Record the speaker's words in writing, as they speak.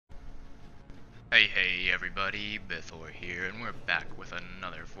Hey everybody, Bithor here, and we're back with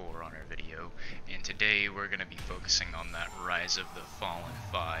another For Honor video, and today we're going to be focusing on that Rise of the Fallen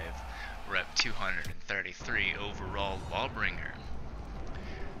 5, Rep 233 overall Lawbringer.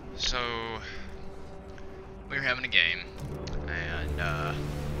 So, we were having a game, and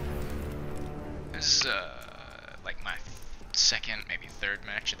this is like my second, maybe third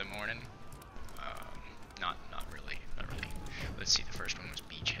match of the morning. Not really. Let's see, the first one was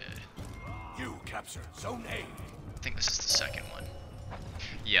Beachhead. You capture Zone A. I think this is the second one.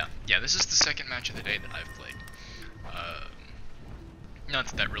 Yeah, this is the second match of the day that I've played. Not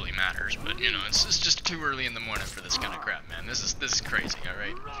that that really matters, but you know, it's just too early in the morning for this kind of crap, man. This is crazy,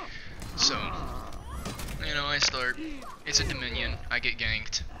 alright? So, you know, I start, it's a Dominion, I get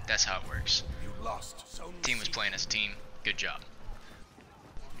ganked, that's how it works. You lost Zone Team was C. playing as a team, good job.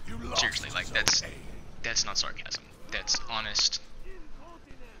 You lost Seriously, like, Zone that's not sarcasm. That's honest,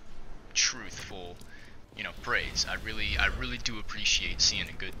 truthful, you know, praise. I really do appreciate seeing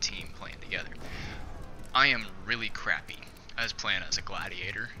a good team playing together. I am really crappy as playing as a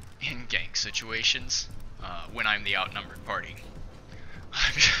gladiator in gank situations when I'm the outnumbered party.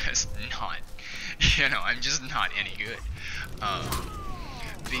 I'm just not, you know, I'm just not any good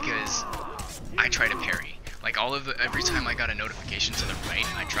because I try to parry. Like every time I got a notification to the right,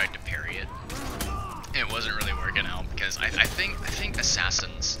 I tried to parry it. It wasn't really working out because I think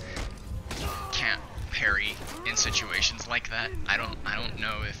assassins can't parry in situations like that. I don't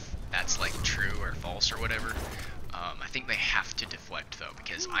know if that's like true or false or whatever. I think they have to deflect though,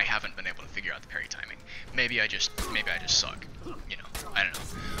 because I haven't been able to figure out the parry timing. Maybe I just suck. You know, I don't know.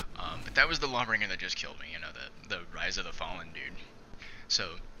 But that was the Lawbringer that just killed me. You know, the Rise of the Fallen dude.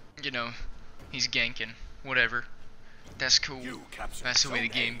 So, you know, he's ganking. Whatever. That's cool. That's the way the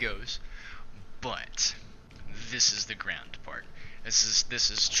game goes. But this is the grand part. This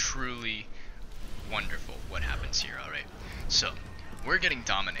is truly wonderful what happens here, alright? So, we're getting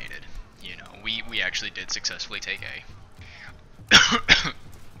dominated. You know, we actually did successfully take A.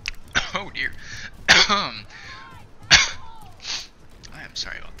 Oh dear. I am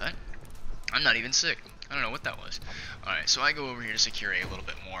sorry about that. I'm not even sick. I don't know what that was. Alright, so I go over here to secure A a little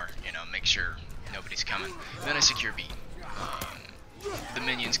bit more, you know, make sure nobody's coming. Then I secure B. The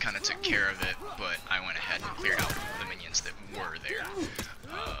minions kind of took care of it, but I went ahead and cleared out the minions that were there.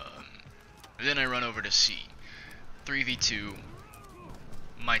 Then I run over to C. 3v2,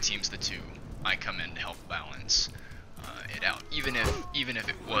 my team's the 2. I come in to help balance it out. Even if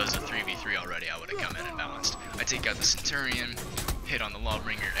it was a 3v3 already, I would have come in and balanced. I take out the Centurion, hit on the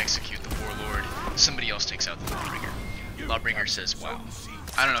Lawbringer, execute the Warlord. Somebody else takes out the Lawbringer. Lawbringer says, "Wow."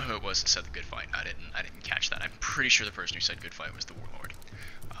 I don't know who it was that said the good fight. I didn't catch that. I'm pretty sure the person who said good fight was the Warlord.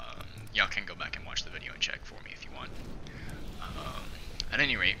 Y'all can go back and watch the video and check for me if you want. At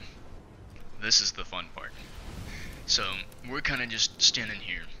any rate, this is the fun part. So we're kind of just standing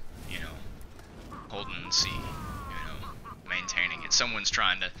here, you know, holding C, you know, maintaining it. Someone's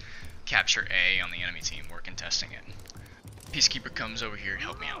trying to capture A on the enemy team. We're contesting it. Peacekeeper comes over here to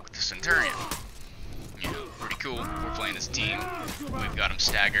help me out with the Centurion. You know, pretty cool. We're playing as a team. We've got them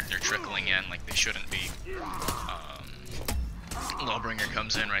staggered. They're trickling in like they shouldn't be. Lawbringer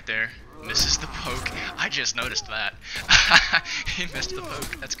comes in right there. Misses the poke. I just noticed that. He missed the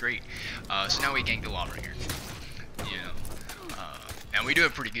poke. That's great. So now we gank the Lawbringer. You know, and we do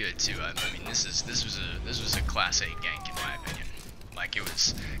it pretty good too. I mean, this was a class A gank in my opinion. Like it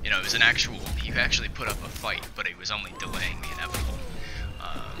was, you know, it was an actual. He actually put up a fight, but it was only delaying the inevitable.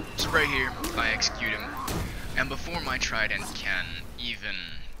 So right here, I execute him, and before my trident can even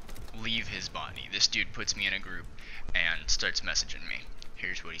leave his body, this dude puts me in a group and starts messaging me.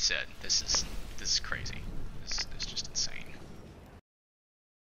 Here's what he said. This is crazy. This is just insane.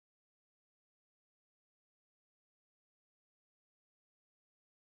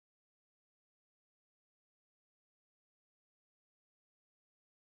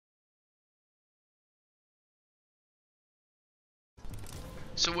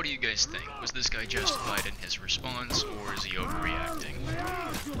 So what do you guys think? Was this guy justified in his response, or is he overreacting?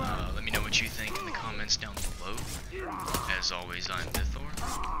 Let me know what you think in the comments down below. As always, I'm Bithor.